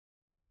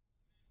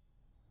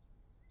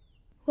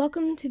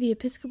Welcome to the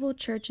Episcopal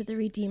Church of the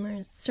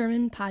Redeemer's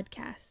Sermon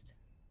Podcast.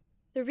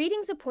 The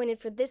readings appointed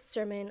for this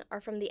sermon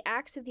are from the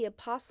Acts of the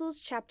Apostles,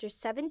 chapter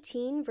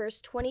 17, verse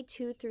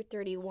 22 through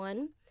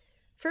 31,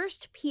 1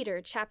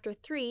 Peter, chapter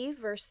 3,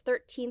 verse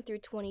 13 through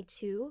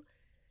 22,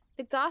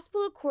 the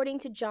Gospel according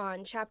to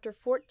John, chapter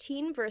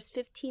 14, verse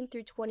 15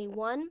 through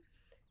 21,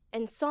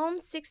 and Psalm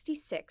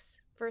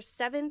 66, verse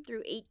 7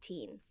 through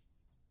 18.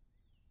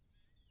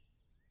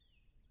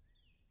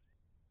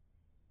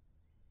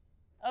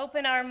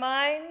 Open our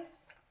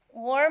minds,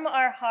 warm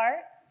our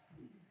hearts,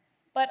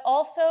 but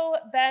also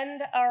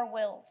bend our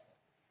wills,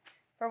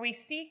 for we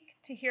seek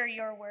to hear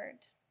your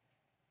word.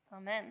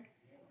 Amen.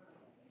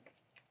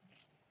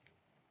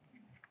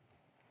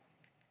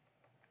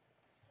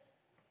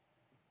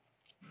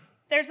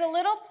 There's a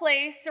little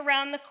place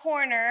around the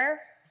corner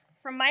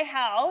from my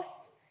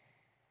house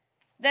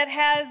that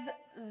has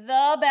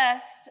the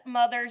best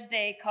Mother's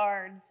Day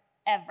cards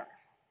ever.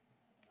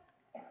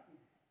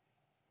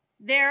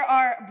 There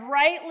are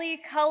brightly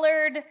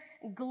colored,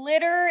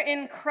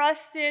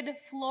 glitter-encrusted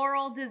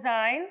floral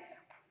designs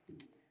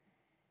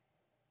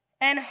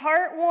and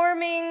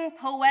heartwarming,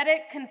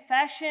 poetic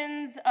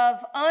confessions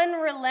of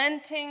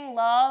unrelenting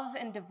love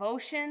and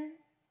devotion.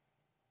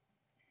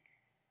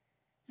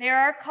 There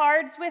are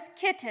cards with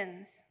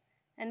kittens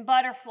and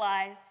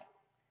butterflies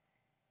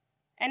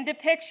and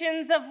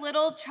depictions of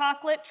little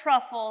chocolate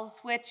truffles,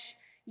 which,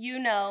 you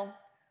know,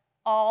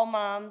 all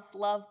moms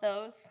love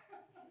those.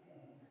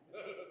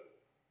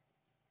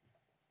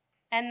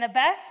 And the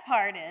best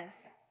part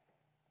is,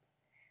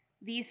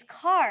 these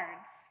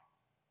cards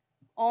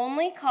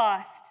only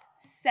cost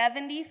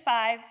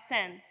 75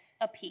 cents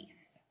a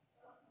piece,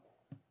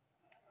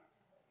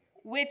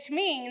 which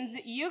means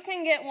you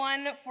can get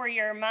one for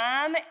your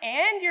mom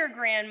and your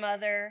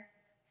grandmother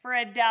for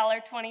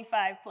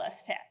 $1.25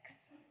 plus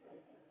tax.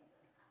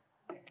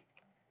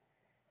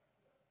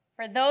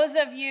 For those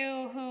of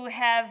you who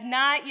have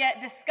not yet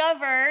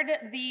discovered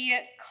the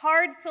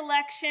card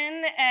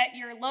selection at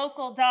your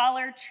local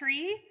Dollar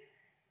Tree,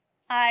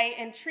 I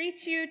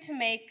entreat you to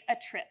make a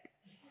trip.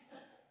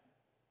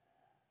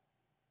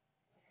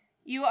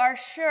 You are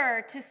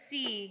sure to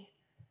see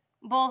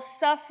both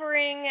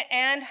suffering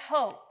and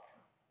hope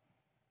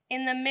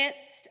in the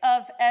midst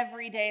of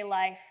everyday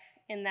life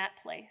in that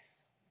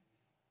place.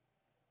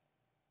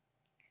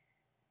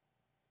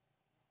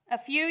 A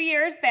few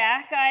years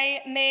back, I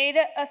made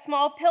a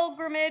small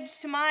pilgrimage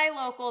to my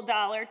local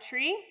Dollar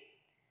Tree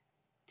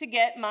to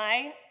get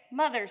my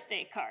Mother's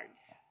Day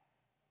cards.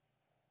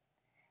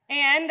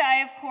 And I,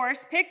 of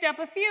course, picked up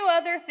a few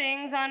other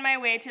things on my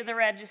way to the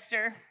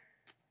register.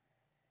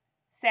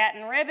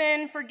 Satin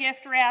ribbon for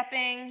gift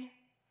wrapping,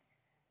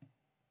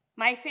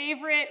 my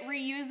favorite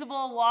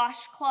reusable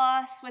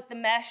washcloths with the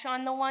mesh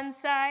on the one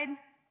side,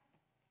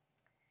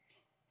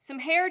 some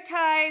hair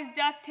ties,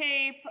 duct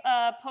tape,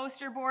 a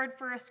poster board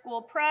for a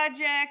school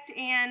project,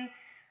 and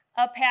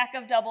a pack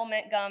of double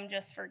mint gum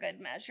just for good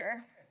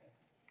measure.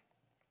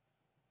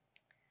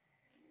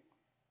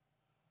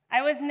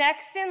 I was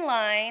next in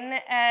line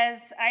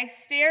as I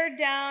stared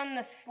down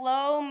the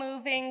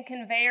slow-moving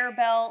conveyor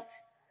belt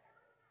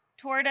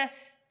toward a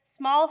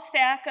small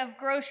stack of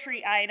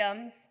grocery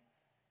items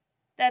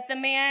that the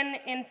man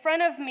in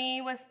front of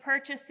me was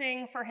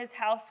purchasing for his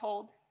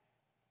household.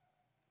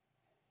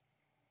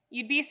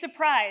 You'd be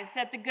surprised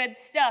at the good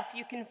stuff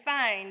you can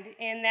find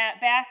in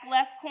that back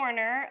left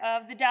corner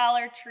of the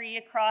Dollar Tree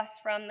across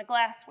from the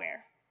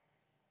glassware.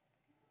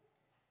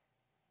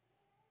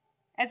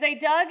 As I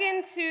dug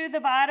into the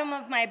bottom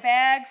of my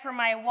bag for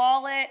my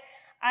wallet,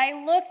 I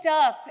looked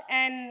up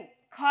and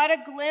caught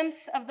a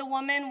glimpse of the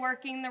woman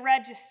working the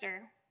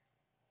register.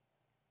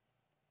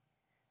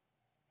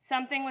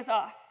 Something was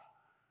off.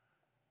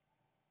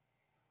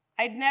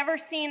 I'd never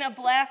seen a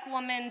black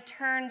woman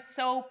turn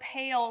so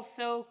pale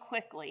so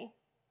quickly.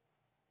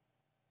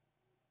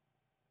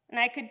 And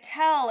I could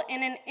tell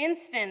in an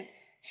instant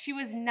she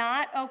was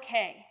not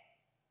okay,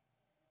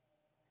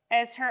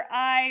 as her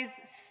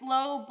eyes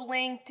slow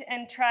blinked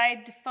and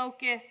tried to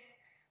focus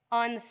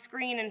on the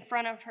screen in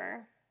front of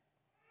her.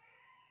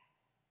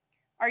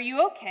 "Are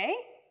you okay?"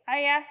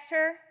 I asked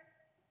her.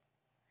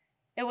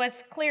 It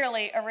was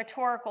clearly a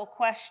rhetorical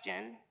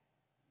question.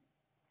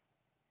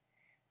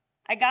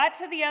 I got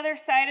to the other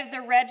side of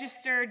the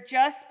register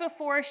just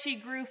before she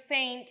grew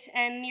faint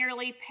and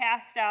nearly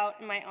passed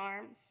out in my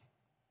arms.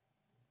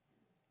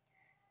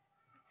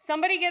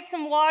 "Somebody get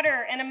some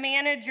water and a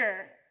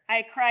manager,"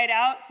 I cried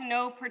out to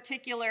no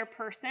particular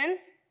person,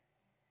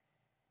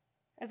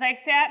 as I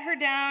sat her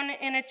down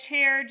in a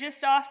chair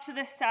just off to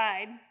the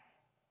side.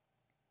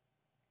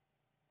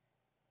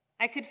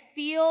 I could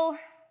feel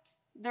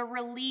the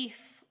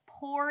relief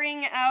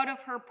pouring out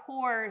of her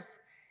pores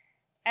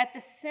at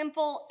the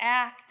simple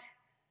act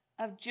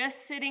of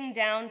just sitting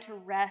down to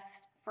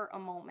rest for a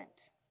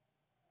moment.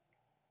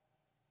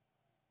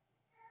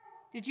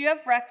 "Did you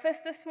have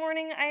breakfast this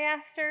morning?" I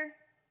asked her.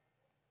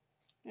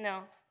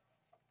 "No."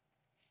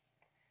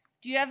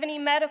 "Do you have any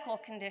medical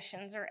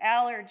conditions or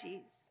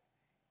allergies?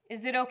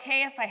 Is it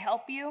okay if I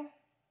help you?"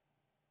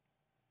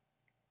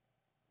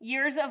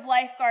 Years of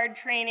lifeguard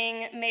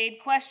training made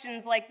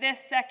questions like this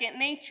second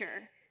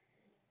nature.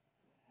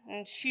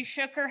 And she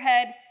shook her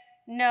head.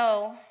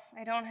 No,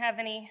 I don't have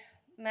any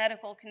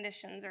medical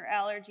conditions or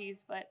allergies,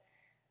 but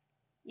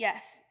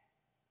yes,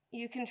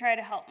 you can try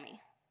to help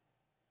me.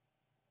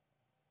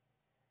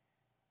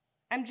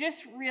 I'm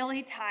just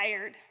really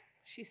tired,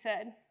 she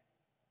said.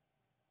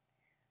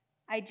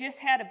 I just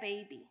had a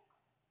baby.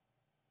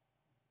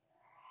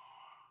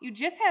 You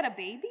just had a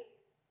baby?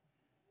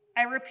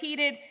 I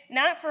repeated,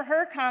 not for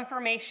her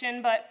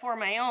confirmation, but for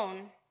my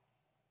own.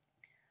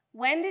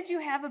 When did you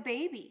have a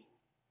baby?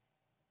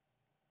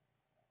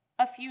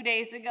 A few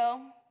days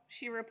ago,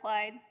 she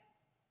replied.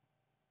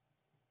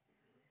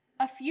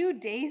 A few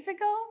days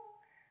ago?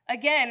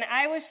 Again,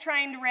 I was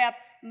trying to wrap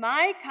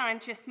my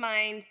conscious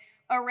mind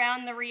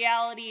around the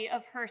reality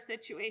of her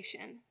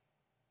situation.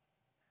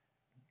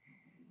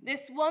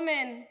 This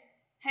woman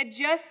had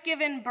just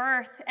given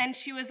birth, and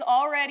she was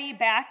already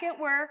back at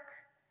work,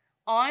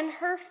 on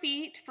her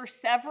feet for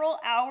several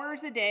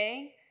hours a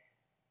day,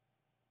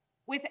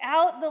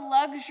 without the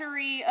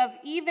luxury of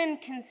even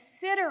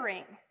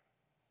considering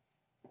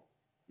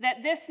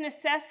that this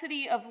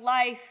necessity of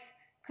life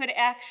could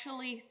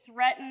actually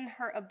threaten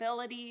her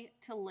ability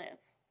to live.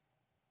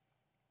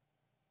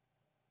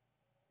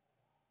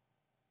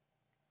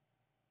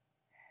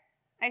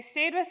 I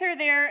stayed with her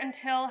there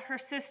until her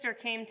sister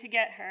came to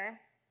get her,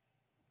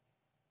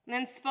 and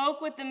then spoke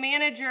with the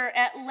manager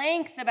at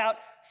length about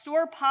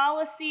store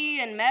policy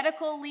and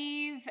medical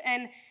leave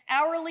and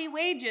hourly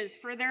wages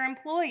for their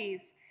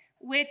employees,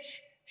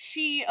 which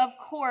she, of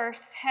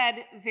course, had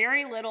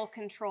very little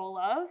control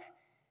of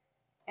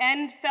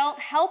and felt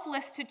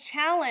helpless to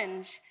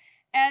challenge,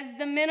 as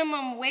the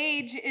minimum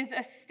wage is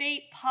a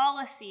state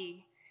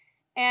policy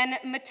and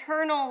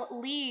maternal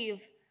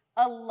leave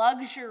a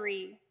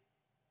luxury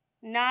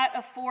not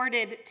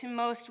afforded to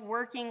most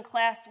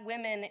working-class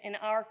women in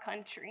our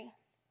country.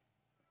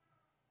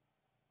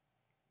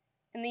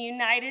 In the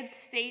United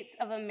States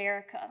of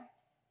America,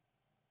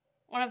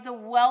 one of the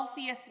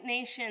wealthiest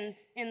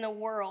nations in the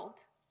world,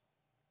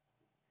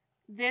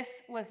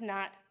 this was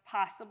not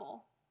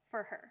possible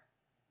for her.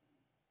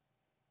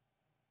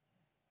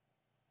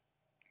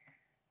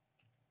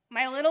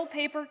 My little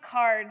paper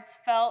cards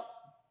felt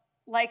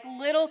like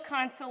little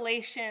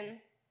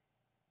consolation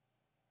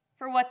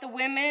for what the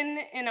women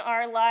in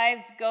our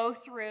lives go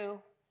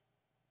through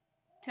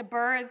to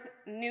birth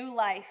new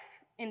life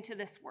into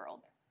this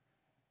world.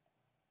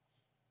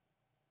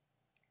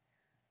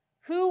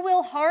 Who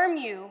will harm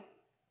you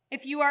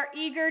if you are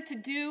eager to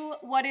do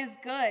what is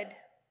good?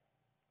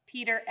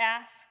 Peter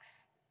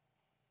asks.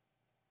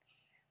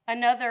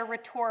 Another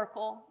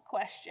rhetorical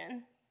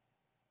question.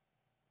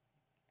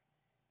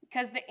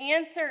 Because the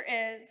answer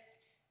is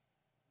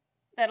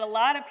that a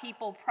lot of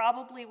people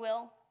probably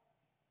will.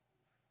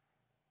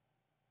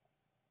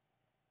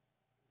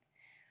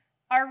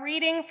 Our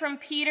reading from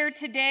Peter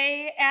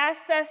today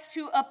asks us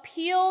to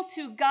appeal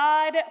to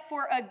God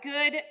for a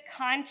good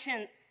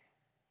conscience.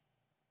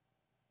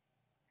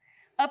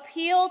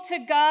 Appeal to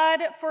God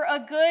for a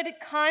good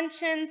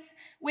conscience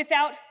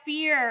without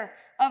fear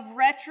of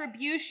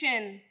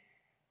retribution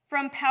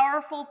from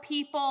powerful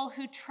people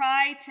who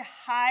try to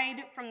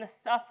hide from the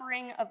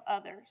suffering of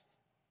others.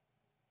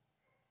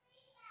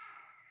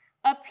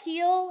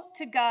 Appeal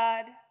to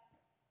God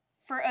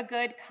for a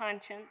good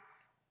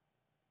conscience.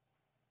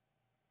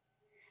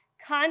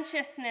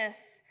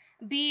 Consciousness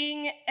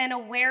being an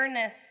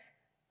awareness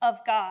of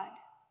God.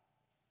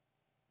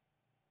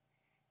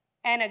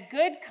 And a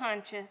good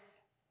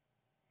conscience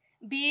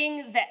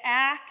being the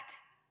act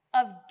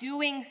of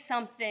doing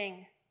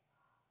something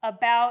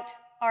about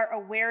our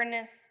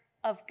awareness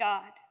of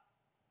God.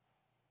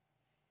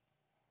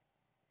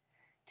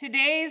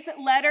 Today's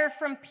letter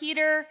from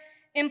Peter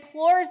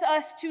implores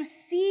us to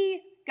see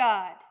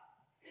God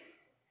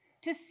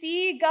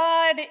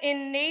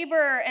in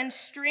neighbor and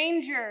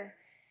stranger,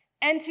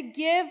 and to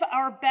give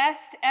our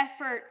best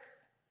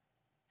efforts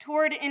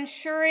toward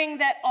ensuring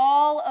that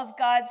all of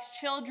God's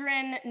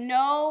children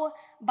know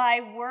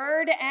by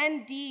word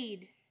and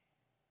deed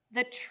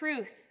the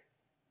truth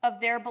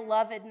of their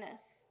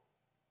belovedness.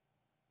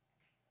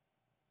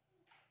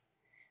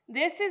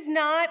 This is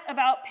not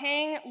about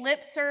paying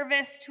lip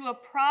service to a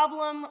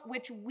problem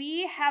which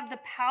we have the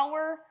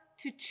power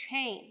to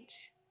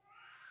change.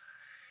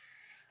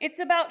 It's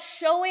about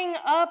showing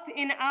up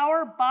in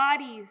our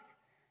bodies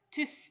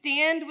to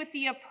stand with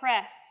the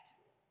oppressed,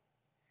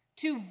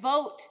 to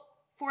vote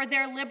for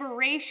their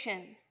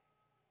liberation,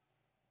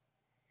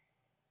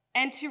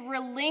 and to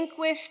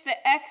relinquish the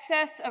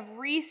excess of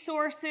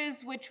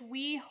resources which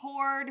we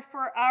hoard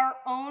for our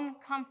own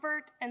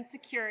comfort and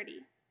security.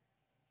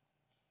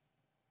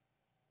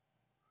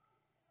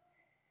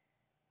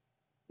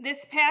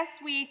 This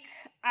past week,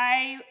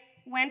 I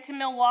went to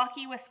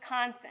Milwaukee,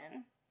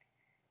 Wisconsin,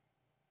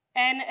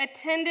 and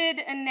attended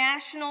a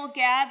national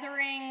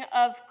gathering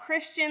of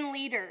Christian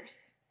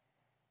leaders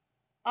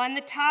on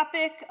the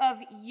topic of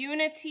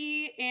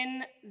unity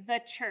in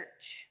the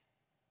church.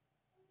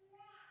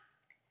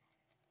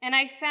 And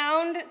I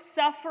found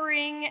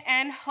suffering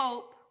and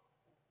hope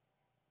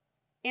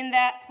in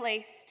that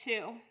place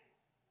too.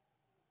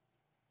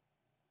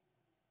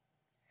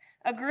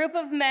 A group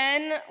of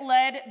men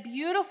led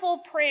beautiful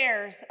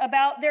prayers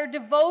about their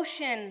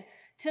devotion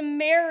to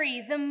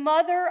Mary, the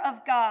Mother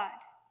of God.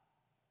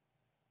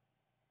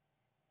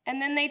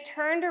 And then they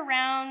turned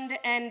around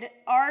and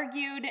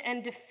argued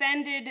and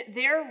defended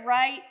their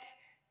right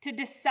to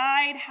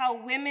decide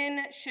how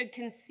women should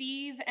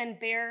conceive and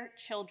bear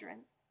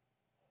children.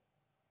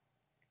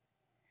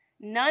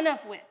 None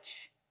of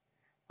which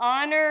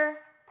honor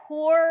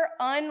poor,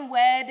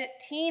 unwed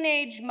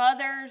teenage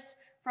mothers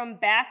from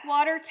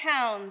backwater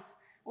towns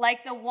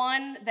like the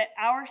one that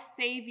our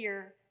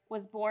Savior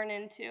was born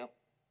into.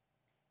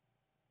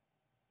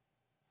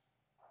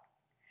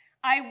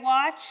 I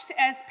watched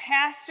as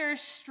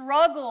pastors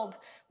struggled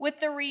with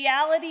the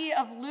reality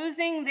of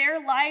losing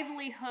their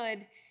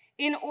livelihood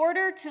in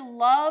order to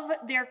love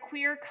their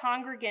queer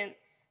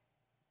congregants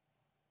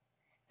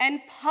and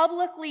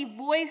publicly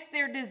voice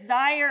their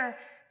desire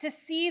to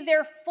see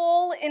their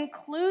full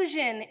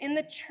inclusion in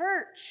the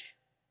church,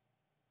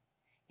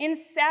 in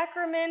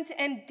sacrament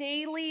and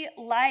daily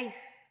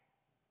life.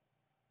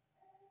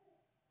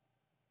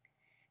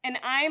 And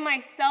I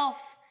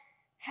myself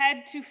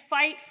had to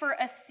fight for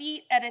a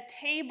seat at a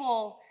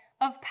table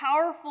of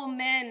powerful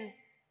men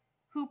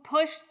who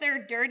pushed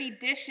their dirty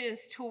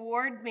dishes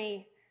toward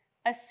me,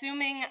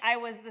 assuming I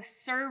was the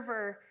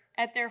server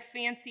at their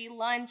fancy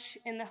lunch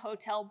in the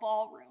hotel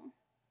ballroom.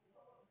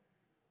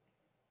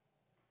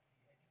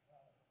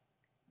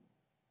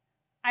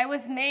 I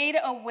was made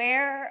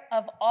aware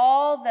of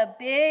all the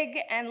big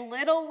and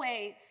little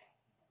ways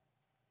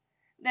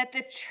that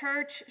the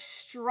church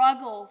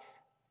struggles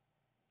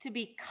to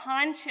be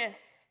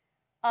conscious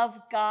of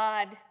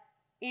God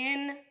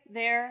in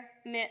their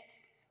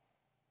midst,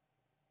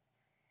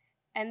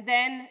 and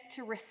then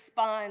to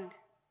respond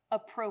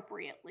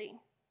appropriately.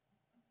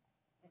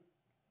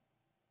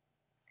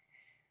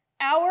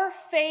 Our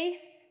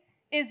faith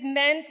is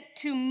meant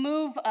to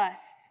move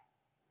us,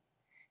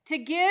 to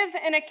give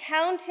an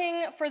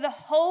accounting for the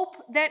hope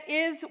that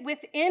is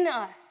within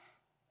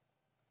us.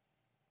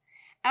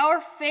 Our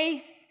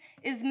faith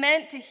is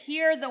meant to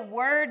hear the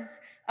words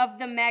of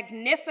the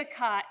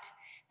Magnificat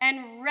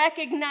and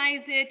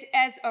recognize it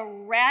as a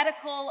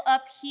radical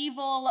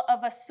upheaval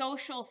of a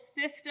social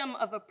system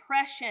of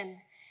oppression,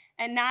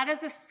 and not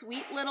as a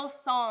sweet little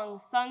song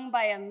sung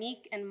by a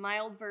meek and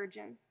mild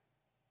virgin.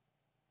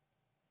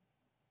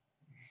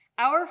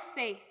 Our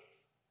faith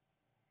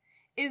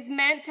is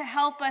meant to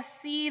help us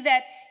see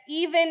that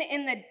even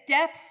in the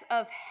depths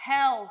of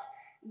hell,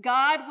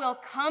 God will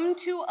come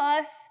to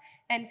us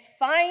and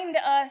find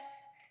us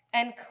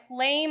and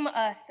claim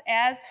us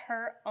as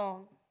her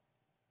own.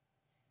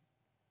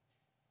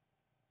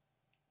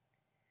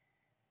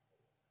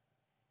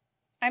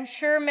 I'm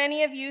sure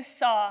many of you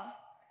saw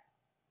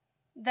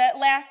that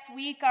last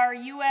week our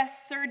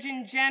U.S.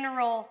 Surgeon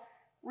General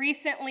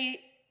recently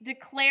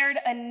declared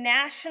a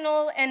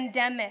national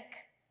endemic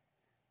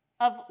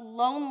of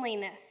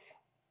loneliness,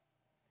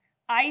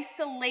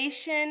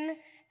 isolation,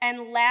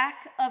 and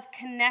lack of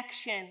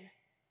connection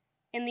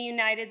in the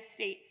United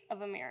States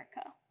of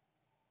America.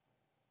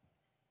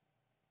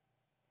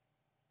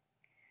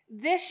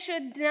 This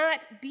should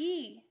not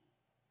be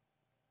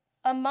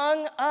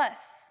among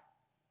us.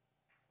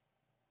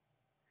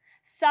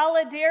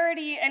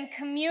 Solidarity and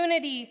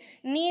community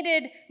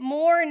needed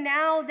more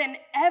now than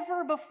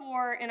ever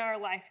before in our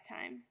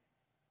lifetime.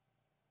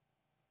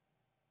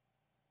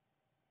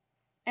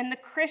 And the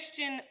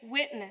Christian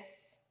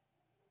witness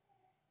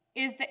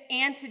is the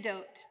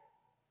antidote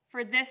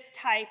for this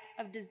type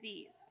of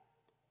disease.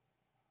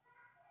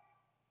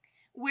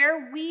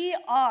 Where we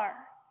are,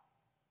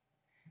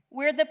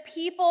 where the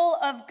people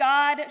of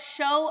God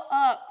show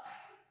up,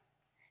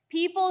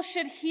 people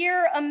should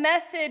hear a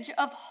message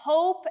of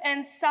hope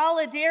and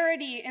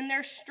solidarity in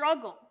their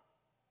struggle.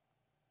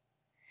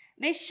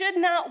 They should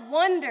not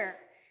wonder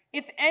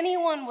if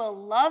anyone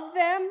will love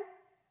them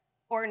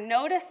or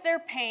notice their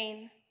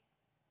pain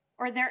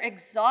or their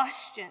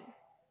exhaustion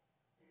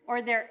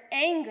or their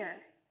anger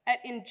at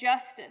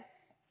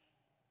injustice.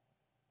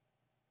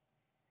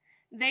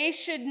 They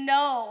should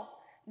know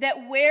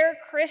that where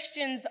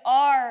Christians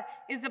are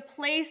is a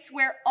place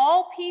where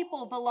all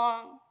people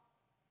belong.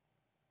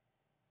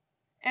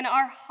 And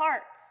our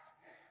hearts,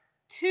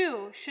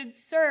 too, should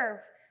serve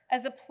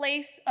as a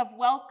place of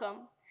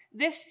welcome.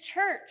 This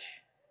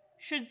church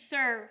should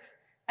serve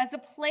as a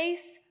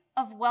place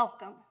of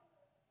welcome.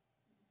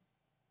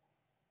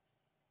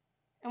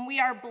 And we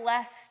are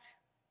blessed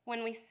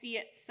when we see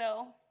it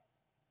so.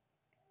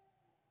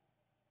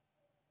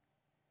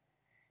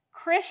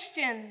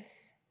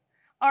 Christians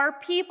are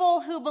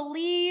people who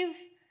believe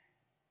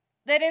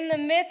that in the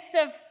midst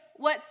of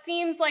what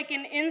seems like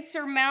an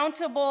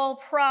insurmountable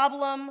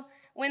problem,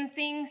 when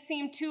things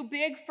seem too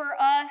big for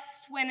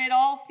us, when it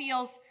all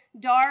feels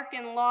dark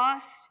and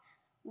lost,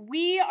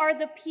 we are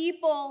the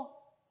people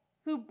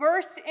who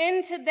burst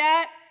into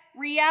that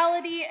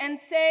reality and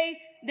say,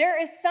 there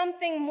is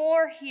something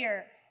more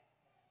here.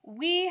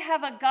 We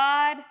have a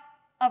God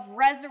of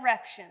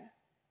resurrection.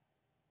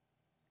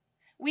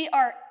 We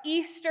are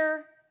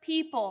Easter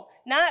people,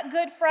 not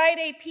Good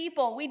Friday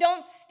people. We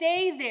don't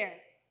stay there.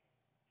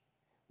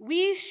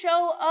 We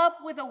show up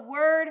with a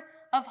word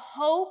of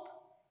hope,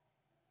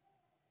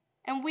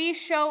 and we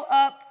show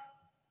up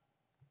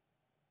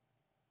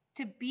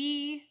to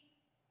be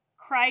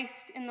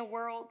Christ in the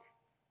world.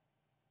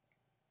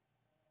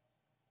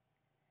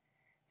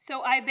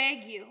 So I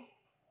beg you,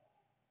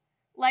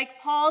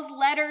 like Paul's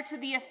letter to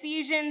the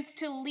Ephesians,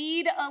 to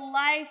lead a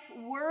life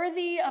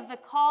worthy of the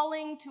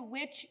calling to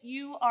which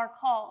you are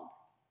called.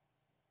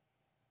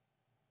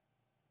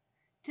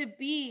 To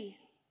be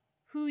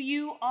who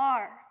you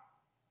are.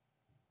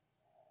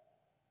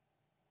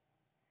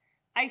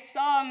 I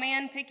saw a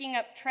man picking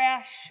up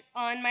trash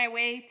on my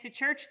way to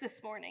church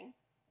this morning.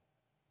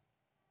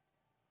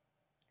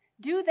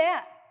 Do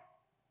that.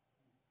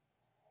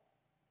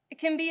 It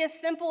can be as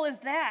simple as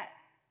that.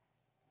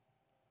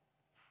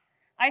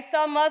 I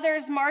saw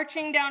mothers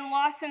marching down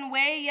Wasson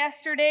Way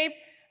yesterday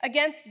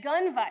against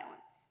gun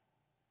violence.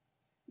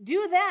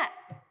 Do that.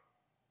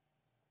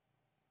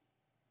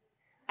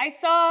 I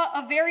saw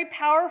a very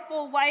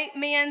powerful white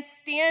man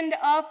stand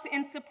up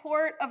in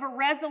support of a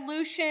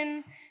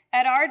resolution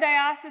at our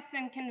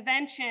diocesan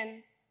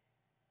convention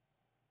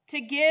to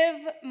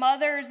give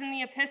mothers in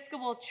the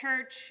Episcopal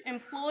Church,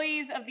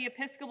 employees of the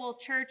Episcopal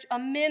Church, a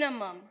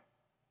minimum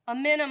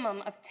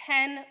of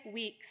 10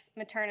 weeks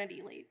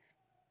maternity leave.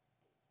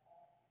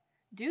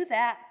 Do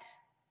that.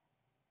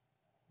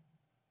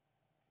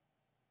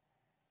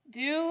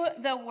 Do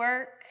the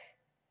work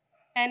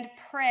and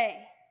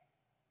pray.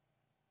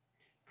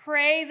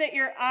 Pray that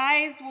your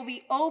eyes will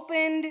be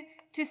opened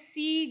to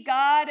see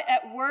God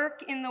at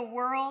work in the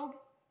world.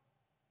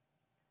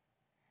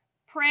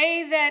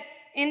 Pray that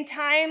in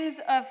times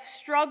of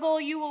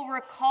struggle you will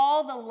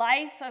recall the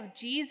life of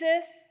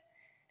Jesus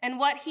and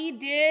what he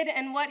did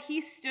and what he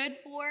stood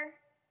for.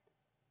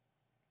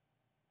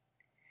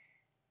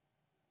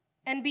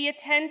 And be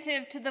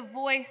attentive to the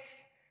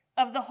voice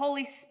of the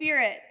Holy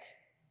Spirit,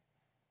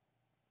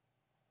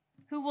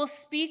 who will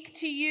speak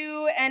to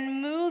you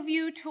and move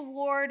you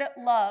toward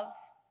love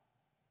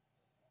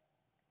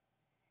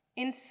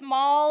in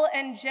small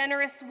and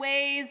generous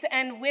ways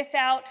and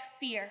without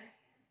fear,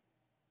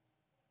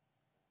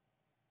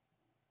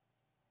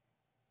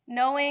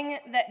 knowing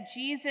that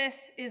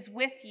Jesus is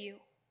with you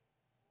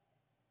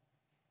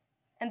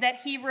and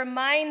that he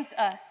reminds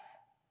us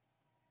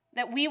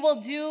that we will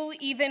do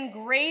even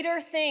greater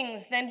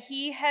things than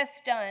he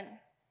has done,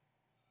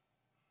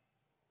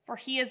 for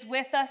he is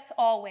with us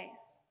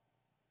always,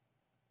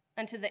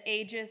 unto the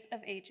ages of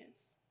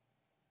ages.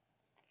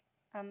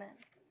 Amen.